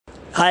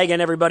Hi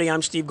again, everybody.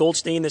 I'm Steve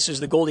Goldstein. This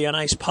is the Goldie on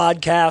Ice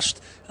podcast,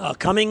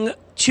 coming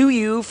to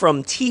you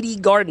from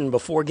TD Garden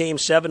before Game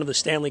 7 of the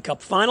Stanley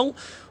Cup Final,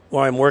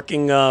 where I'm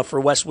working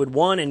for Westwood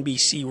One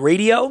NBC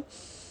Radio,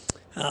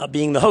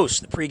 being the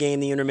host, the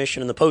pregame, the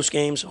intermission, and the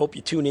postgame. So hope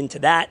you tune into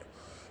that.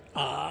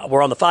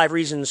 We're on the 5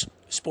 Reasons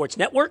Sports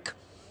Network.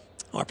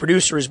 Our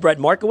producer is Brett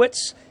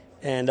Markowitz,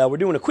 and we're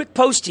doing a quick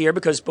post here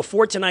because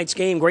before tonight's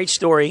game, great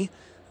story.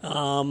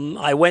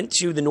 I went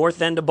to the north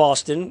end of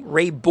Boston.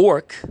 Ray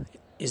Bourque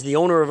is the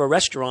owner of a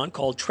restaurant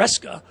called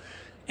Tresca,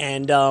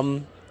 and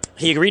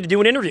he agreed to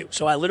do an interview.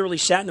 So I literally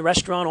sat in the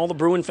restaurant. All the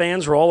Bruin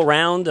fans were all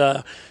around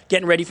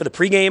getting ready for the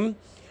pregame,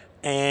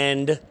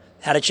 and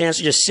had a chance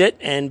to just sit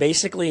and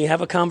basically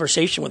have a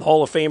conversation with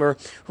Hall of Famer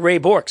Ray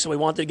Bourque. So we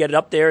wanted to get it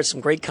up there.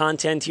 Some great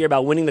content here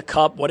about winning the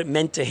Cup, what it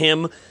meant to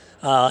him.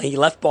 He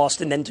left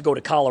Boston then to go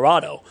to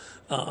Colorado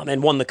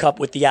and won the Cup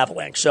with the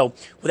Avalanche. So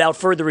without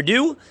further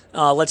ado,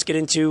 let's get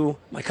into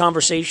my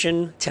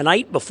conversation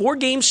tonight before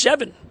Game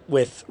 7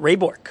 with Ray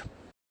Bourque.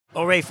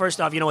 Oh, Ray, first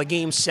off, a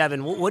Game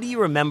 7, what do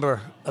you remember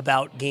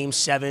about Game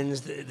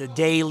 7s, the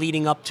day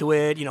leading up to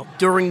it,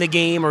 during the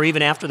game or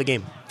even after the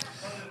game?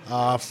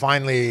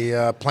 Finally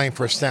playing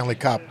for a Stanley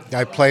Cup.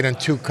 I played in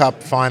 2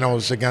 Cup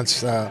finals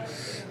against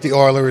the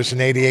Oilers in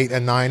 88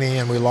 and 90,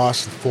 and we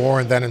lost 4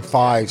 and then in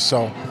 5.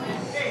 So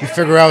you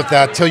figure out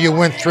that till you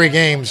win 3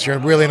 games, you're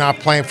really not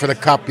playing for the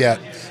Cup yet,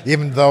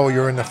 even though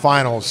you're in the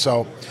finals.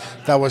 So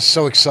that was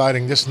so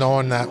exciting, just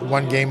knowing that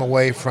 1 game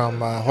away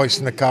from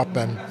hoisting the Cup.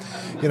 And,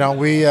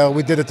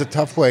 we did it the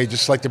tough way,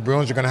 just like the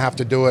Bruins are going to have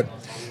to do it.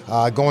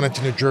 Going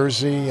into New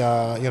Jersey,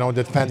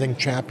 defending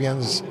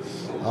champions.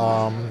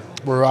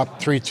 We're up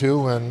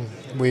 3-2,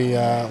 and we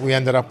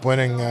ended up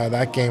winning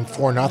that game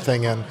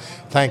 4-0. And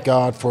thank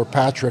God for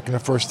Patrick in the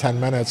first 10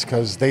 minutes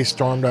because they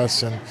stormed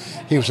us, and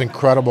he was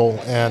incredible.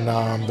 And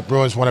the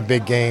Bruins won a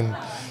big game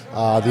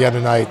the other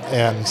night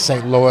in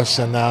St. Louis,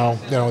 and now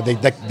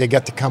they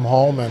get to come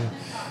home. And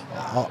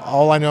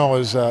all I know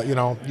is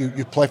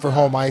you play for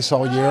home ice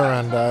all year,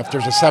 and if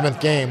there's a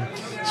 7th game,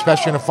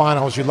 especially in the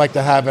finals, you'd like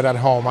to have it at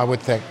home, I would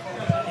think.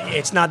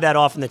 It's not that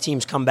often the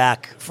teams come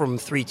back from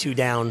 3-2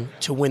 down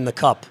to win the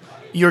Cup.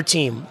 Your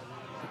team,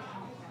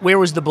 where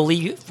was the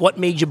belief? What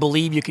made you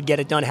believe you could get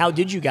it done? How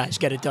did you guys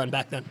get it done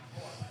back then?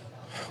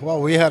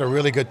 Well, we had a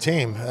really good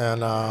team,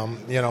 and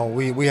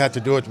we had to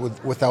do it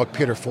without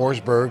Peter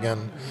Forsberg,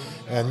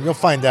 and you'll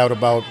find out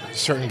about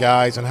certain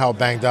guys and how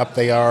banged up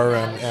they are,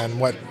 and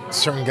what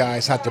certain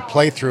guys had to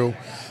play through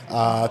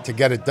to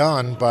get it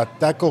done. But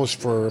that goes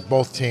for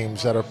both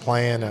teams that are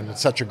playing, and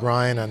it's such a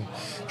grind, and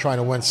trying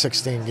to win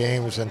 16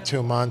 games in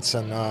 2 months,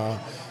 and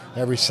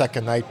every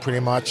second night pretty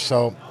much.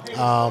 So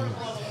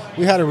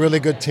we had a really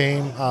good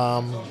team.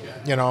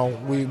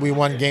 We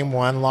won Game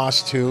 1,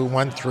 lost 2,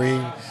 won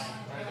 3.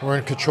 We're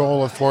in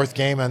control of the 4th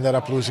game, ended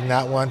up losing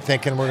that one,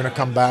 thinking we're going to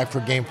come back for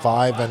Game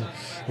 5. And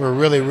we're a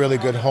really, really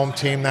good home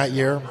team that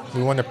year.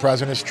 We won the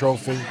President's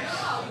Trophy.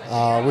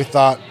 We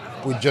thought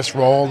we'd just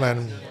roll,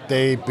 and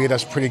they beat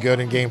us pretty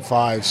good in Game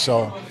 5.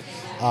 So,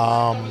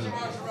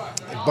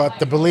 but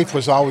the belief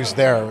was always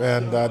there,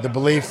 and the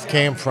belief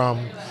came from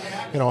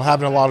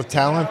having a lot of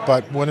talent,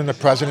 but winning the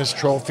President's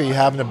Trophy,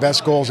 having the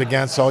best goals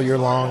against all year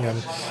long,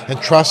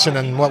 and trusting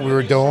in what we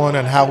were doing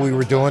and how we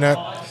were doing it,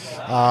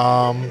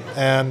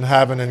 and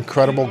having an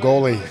incredible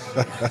goalie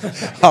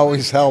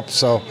always helps.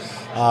 So,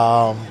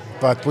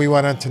 but we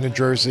went into New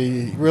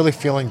Jersey really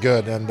feeling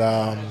good, and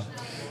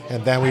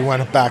then we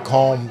went back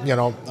home,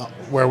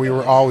 where we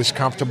were always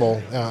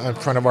comfortable in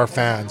front of our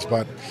fans.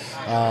 But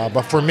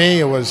for me,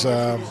 it was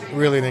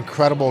really an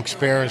incredible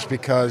experience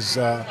because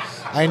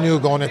I knew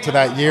going into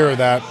that year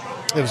that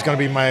it was going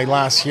to be my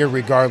last year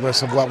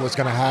regardless of what was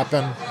going to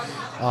happen.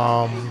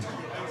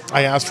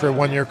 I asked for a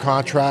 1-year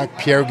contract.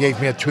 Pierre gave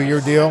me a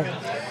 2-year deal.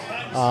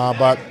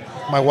 But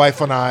my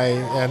wife and I,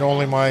 and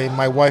only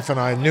my wife and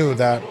I knew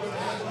that,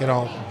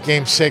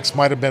 Game 6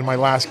 might have been my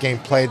last game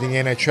played in the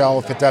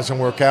NHL if it doesn't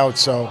work out.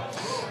 So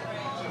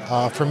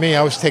for me,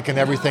 I was taking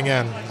everything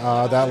in.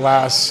 That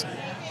last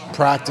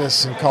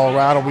practice in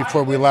Colorado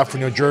before we left for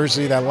New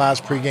Jersey, that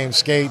last pregame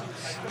skate,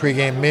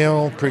 pregame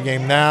meal,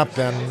 pregame nap,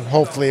 and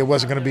hopefully it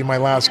wasn't going to be my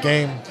last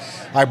game.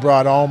 I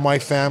brought all my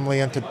family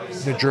into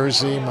New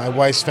Jersey, my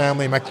wife's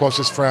family, my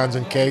closest friends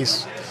in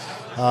case.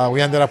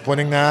 We ended up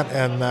winning that,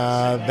 and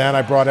then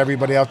I brought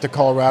everybody out to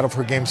Colorado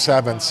for Game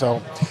 7,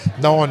 so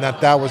knowing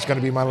that was going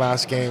to be my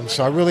last game.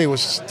 So I really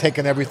was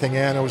taking everything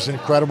in. It was an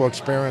incredible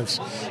experience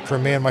for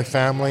me and my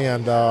family,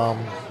 and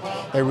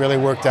it really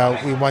worked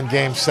out. We won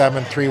Game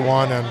 7,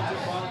 3-1,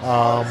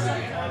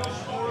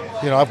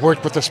 and I've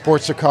worked with the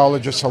sports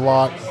psychologists a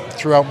lot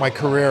throughout my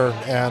career,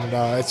 and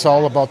it's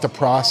all about the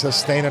process,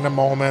 staying in the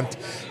moment,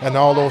 and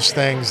all those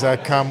things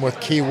that come with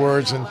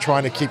keywords and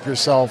trying to keep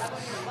yourself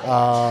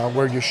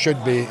where you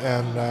should be.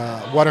 And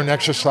what an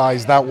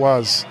exercise that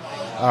was,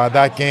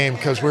 that game,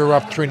 because we were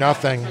up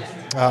 3-0,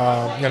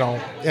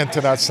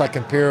 into that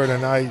second period,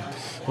 and I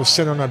was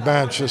sitting on the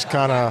bench just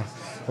kind of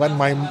letting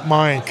my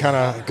mind kind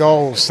of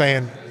go,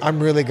 saying, I'm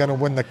really going to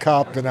win the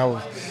Cup. And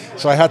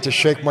So I had to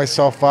shake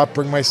myself up,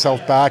 bring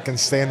myself back, and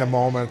stay in the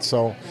moment.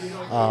 So,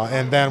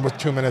 and then with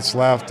 2 minutes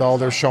left, all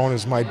they're showing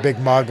is my big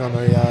mug on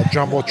the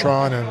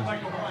jumbotron,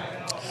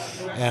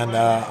 and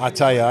I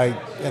tell you,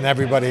 and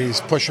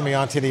everybody's pushing me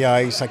onto the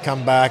ice. I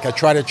come back, I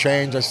try to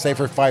change, I stay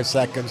for 5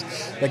 seconds.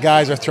 The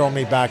guys are throwing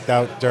me back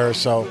out there,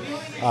 so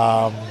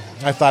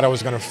I thought I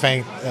was going to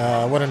faint.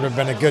 Wouldn't have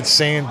been a good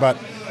scene, but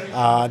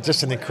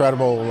just an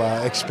incredible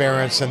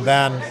experience. And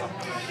then,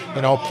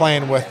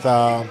 playing with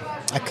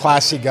a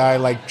classy guy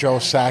like Joe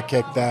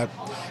Sakic, that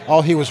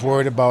all he was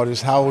worried about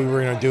is how we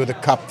were going to do the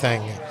cup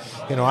thing.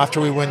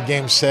 After we win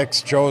Game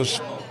 6,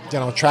 Joe's,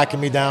 tracking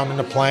me down in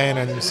the plane,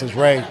 and he says,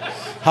 "Ray,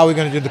 how are we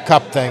going to do the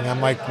cup thing?" I'm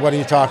like, "What are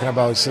you talking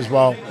about?" He says,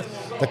 "Well,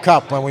 the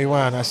cup when we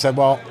win." I said,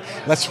 "Well,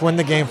 let's win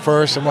the game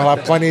first, and we'll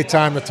have plenty of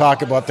time to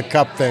talk about the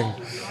cup thing."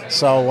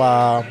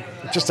 So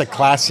just a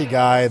classy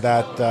guy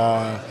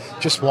that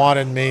just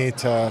wanted me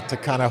to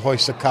kind of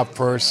hoist the cup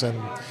first, and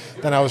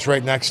then I was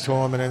right next to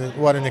him, and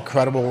what an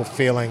incredible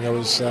feeling. It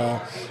was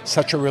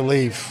such a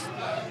relief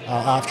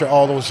after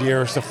all those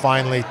years to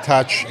finally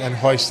touch and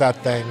hoist that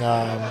thing.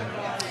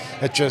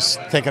 It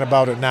just, thinking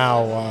about it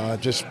now,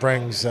 just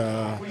brings,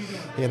 the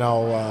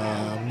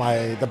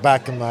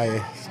back of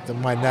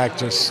my neck,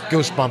 just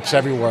goosebumps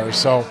everywhere.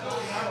 So,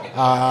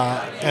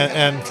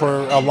 and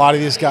for a lot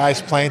of these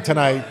guys playing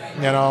tonight,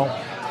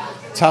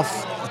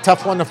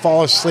 tough one to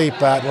fall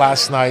asleep at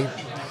last night.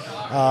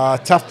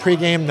 Tough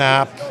pregame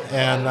nap,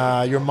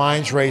 and your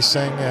mind's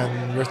racing,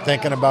 and you're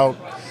thinking about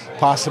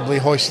possibly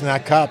hoisting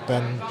that cup,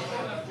 and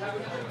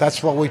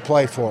that's what we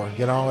play for.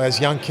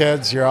 As young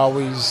kids, you're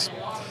always,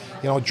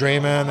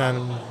 dreaming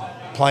and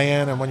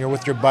playing, and when you're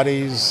with your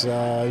buddies,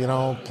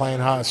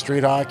 playing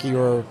street hockey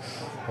or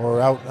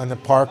out in the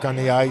park on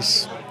the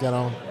ice,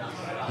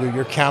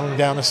 you're counting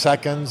down the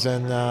seconds,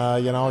 and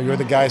you're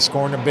the guy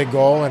scoring a big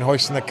goal and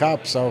hoisting the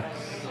cup. So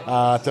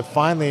to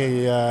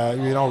finally,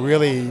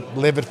 really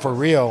live it for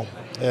real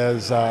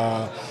is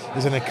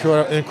an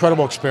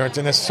incredible experience,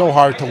 and it's so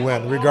hard to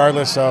win,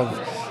 regardless of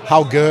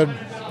how good,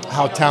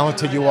 how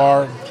talented you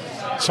are.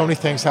 So many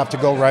things have to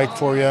go right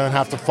for you and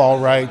have to fall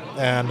right,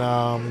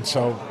 and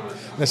so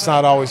it's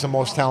not always the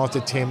most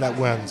talented team that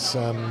wins.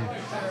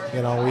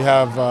 We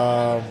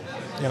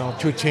have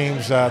two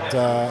teams that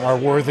are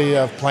worthy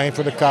of playing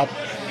for the cup.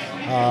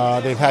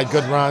 They've had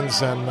good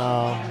runs, and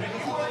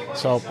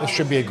so it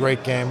should be a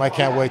great game. I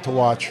can't wait to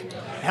watch.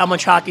 How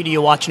much hockey do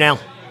you watch now?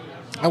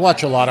 I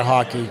watch a lot of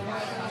hockey.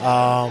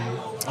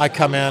 I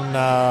come in,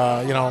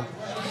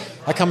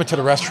 I come into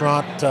the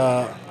restaurant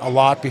a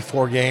lot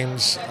before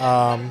games,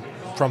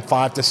 from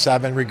 5 to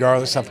 7,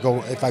 regardless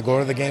if I go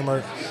to the game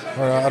or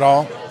at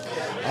all.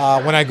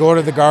 When I go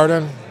to the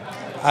Garden,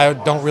 I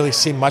don't really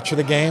see much of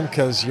the game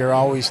because you're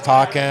always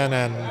talking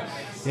and,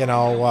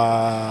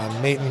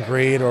 meet and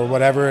greet or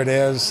whatever it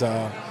is.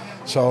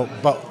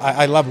 But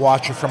I love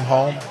watching from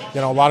home.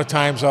 A lot of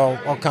times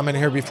I'll come in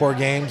here before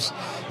games,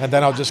 and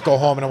then I'll just go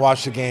home and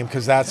watch the game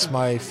because that's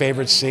my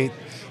favorite seat.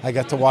 I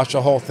get to watch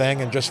the whole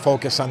thing and just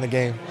focus on the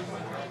game.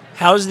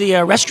 How's the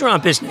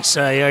restaurant business?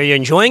 Are you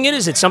enjoying it?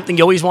 Is it something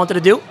you always wanted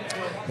to do?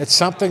 It's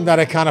something that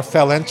I kind of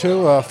fell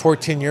into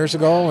 14 years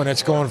ago, and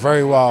it's going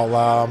very well.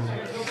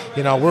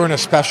 We're in a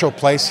special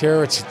place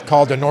here. It's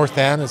called the North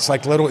End. It's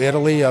like Little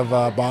Italy of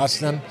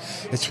Boston.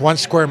 It's 1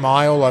 square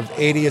mile of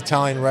 80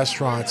 Italian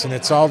restaurants, and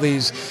it's all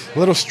these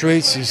little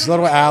streets, these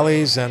little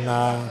alleys, and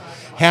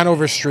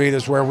Hanover Street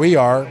is where we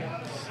are.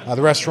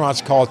 The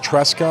restaurant's called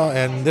Tresca,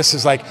 and this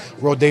is like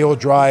Rodeo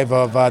Drive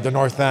of the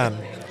North End.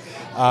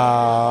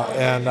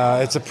 And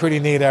it's a pretty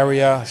neat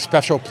area,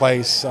 special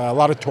place. A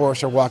lot of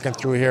tourists are walking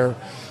through here.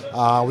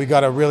 We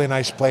got a really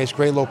nice place,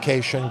 great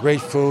location,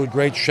 great food,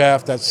 great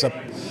chef. That's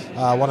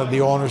one of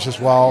the owners as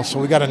well. So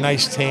we got a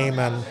nice team,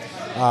 and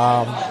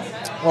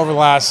over the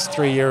last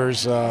 3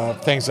 years,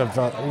 things have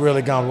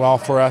really gone well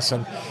for us.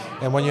 And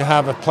when you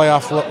have a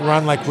playoff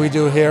run like we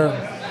do here,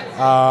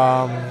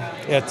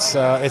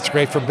 it's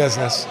great for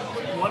business.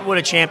 What would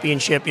a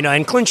championship,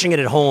 and clinching it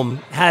at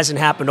home hasn't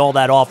happened all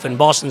that often.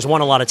 Boston's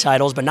won a lot of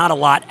titles, but not a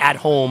lot at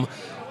home.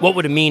 What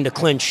would it mean to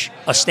clinch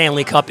a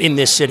Stanley Cup in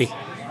this city?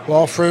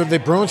 Well, for the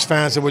Bruins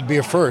fans, it would be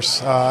a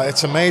first.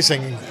 It's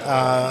amazing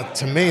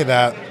to me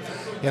that,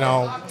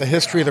 the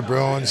history of the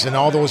Bruins and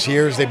all those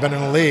years they've been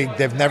in the league,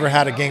 they've never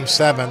had a Game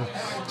 7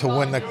 to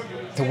win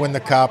the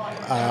cup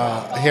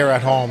here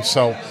at home.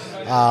 So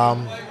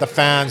the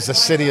fans, the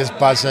city is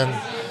buzzing,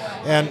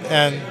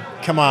 and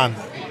come on.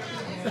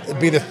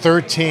 It'd be the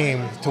third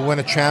team to win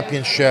a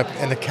championship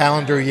in the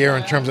calendar year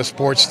in terms of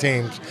sports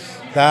teams.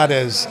 That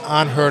is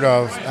unheard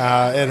of.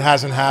 It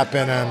hasn't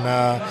happened,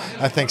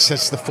 I think,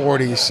 since the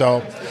 40s.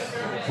 So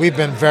we've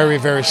been very,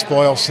 very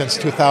spoiled since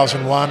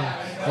 2001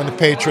 when the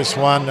Patriots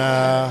won,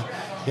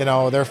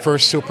 their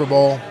first Super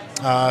Bowl.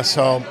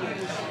 So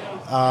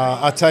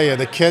I'll tell you,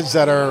 the kids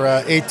that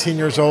are 18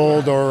 years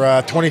old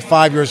or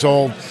 25 years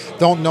old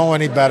don't know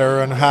any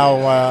better, and how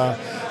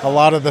a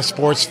lot of the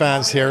sports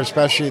fans here,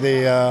 especially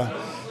the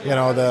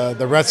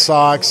the Red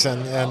Sox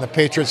and the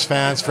Patriots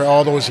fans for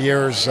all those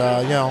years,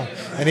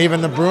 and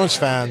even the Bruins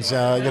fans,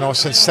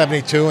 since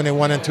 '72, and they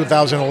won in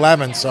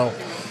 2011. So,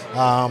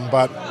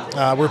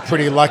 but we're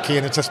pretty lucky,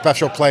 and it's a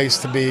special place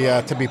to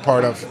be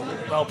part of.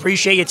 Well,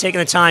 appreciate you taking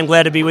the time.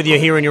 Glad to be with you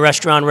here in your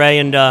restaurant, Ray,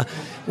 and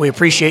we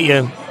appreciate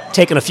you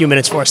taking a few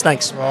minutes for us.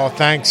 Thanks. Well,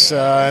 thanks,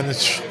 and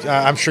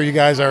I'm sure you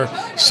guys are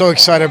so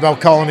excited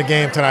about calling the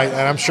game tonight,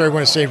 and I'm sure you're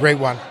going to see a great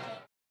one.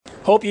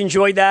 Hope you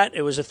enjoyed that.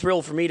 It was a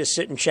thrill for me to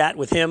sit and chat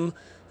with him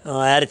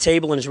at a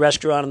table in his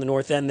restaurant in the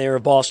North End there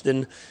of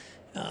Boston.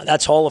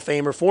 That's Hall of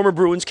Famer, former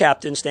Bruins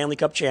captain, Stanley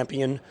Cup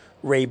champion,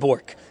 Ray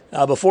Bourque.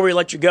 Before we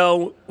let you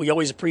go, we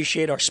always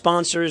appreciate our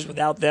sponsors.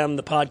 Without them,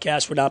 the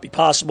podcast would not be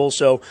possible.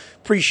 So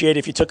appreciate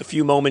if you took a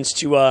few moments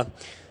to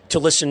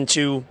listen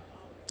to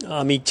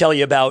me tell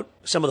you about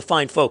some of the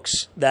fine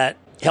folks that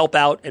help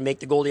out and make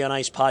the Goldie on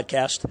Ice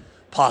podcast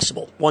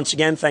possible. Once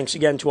again, thanks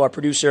again to our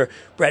producer,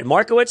 Brett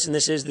Markowitz. And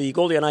this is the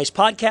Goldie on Ice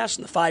podcast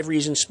and the 5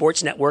 Reasons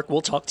Sports Network.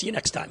 We'll talk to you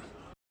next time.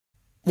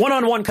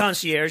 One-on-One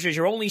Concierge is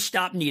your only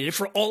stop needed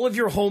for all of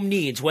your home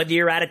needs. Whether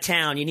you're out of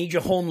town, you need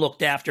your home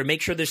looked after, make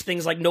sure there's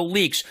things like no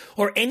leaks,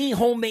 or any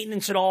home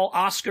maintenance at all,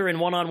 Oscar and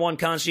One-on-One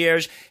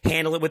Concierge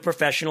handle it with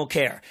professional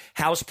care.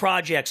 House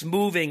projects,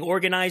 moving,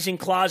 organizing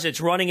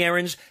closets, running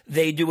errands,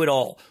 they do it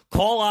all.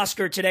 Call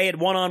Oscar today at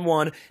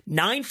One-on-One,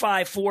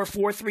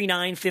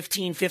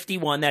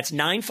 954-439-1551. That's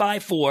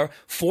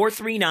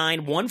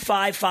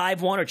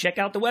 954-439-1551, or check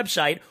out the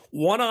website,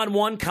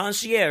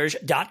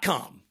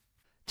 oneonOneconcierge.com.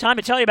 Time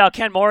to tell you about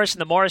Ken Morris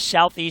and the Morris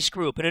Southeast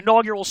Group, an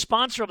inaugural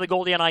sponsor of the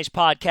Goldie on Ice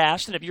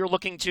podcast. And if you're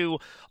looking to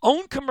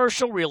own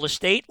commercial real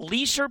estate,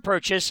 lease or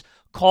purchase,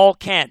 call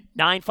Ken,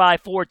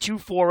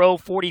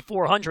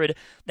 954-240-4400.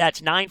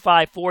 That's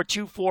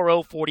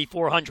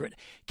 954-240-4400.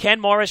 Ken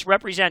Morris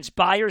represents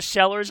buyers,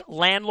 sellers,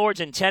 landlords,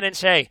 and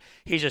tenants. Hey,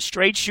 he's a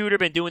straight shooter,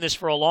 been doing this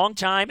for a long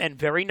time, and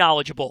very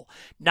knowledgeable.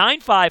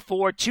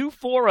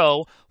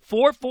 954-240-4400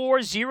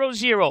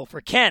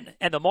 for Ken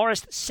and the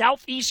Morris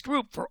Southeast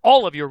Group for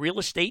all of your real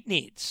estate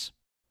needs.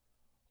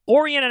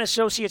 Orient and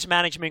Associates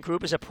Management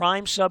Group is a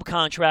prime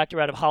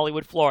subcontractor out of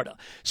Hollywood, Florida.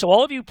 So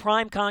all of you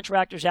prime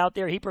contractors out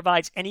there, he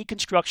provides any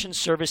construction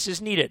services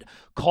needed.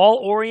 Call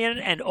Orient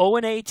and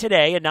O&A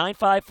today at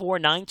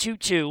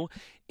 954-922-8660.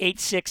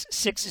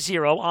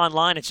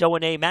 Online, it's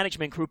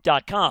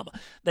onamanagementgroup.com.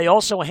 They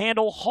also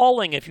handle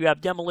hauling. If you have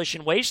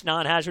demolition waste,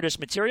 non-hazardous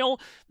material,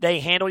 they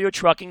handle your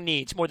trucking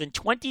needs. More than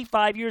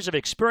 25 years of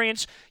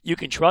experience. You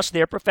can trust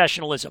their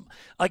professionalism.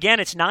 Again,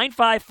 it's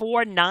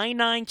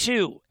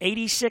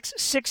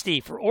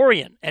 954-992-8660 for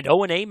Orient and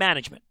O&A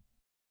Management.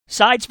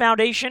 Sides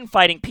Foundation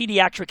Fighting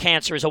Pediatric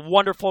Cancer is a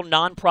wonderful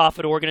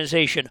nonprofit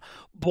organization.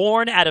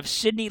 Born out of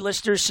Sidney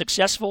Lister's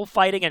successful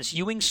fight against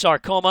Ewing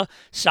sarcoma,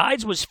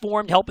 Sides was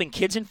formed helping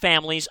kids and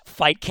families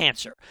fight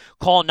cancer.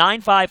 Call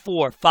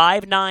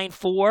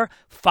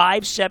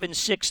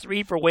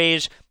 954-594-5763 for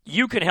ways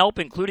you can help,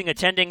 including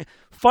attending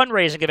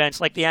fundraising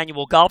events like the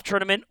annual golf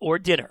tournament or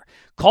dinner.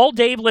 Call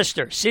Dave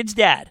Lister, Sid's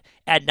dad,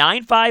 at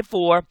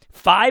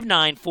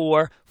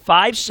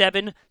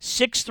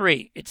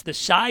 954-594-5763. It's the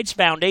Sides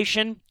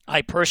Foundation.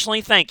 I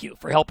personally thank you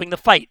for helping the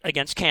fight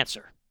against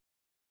cancer.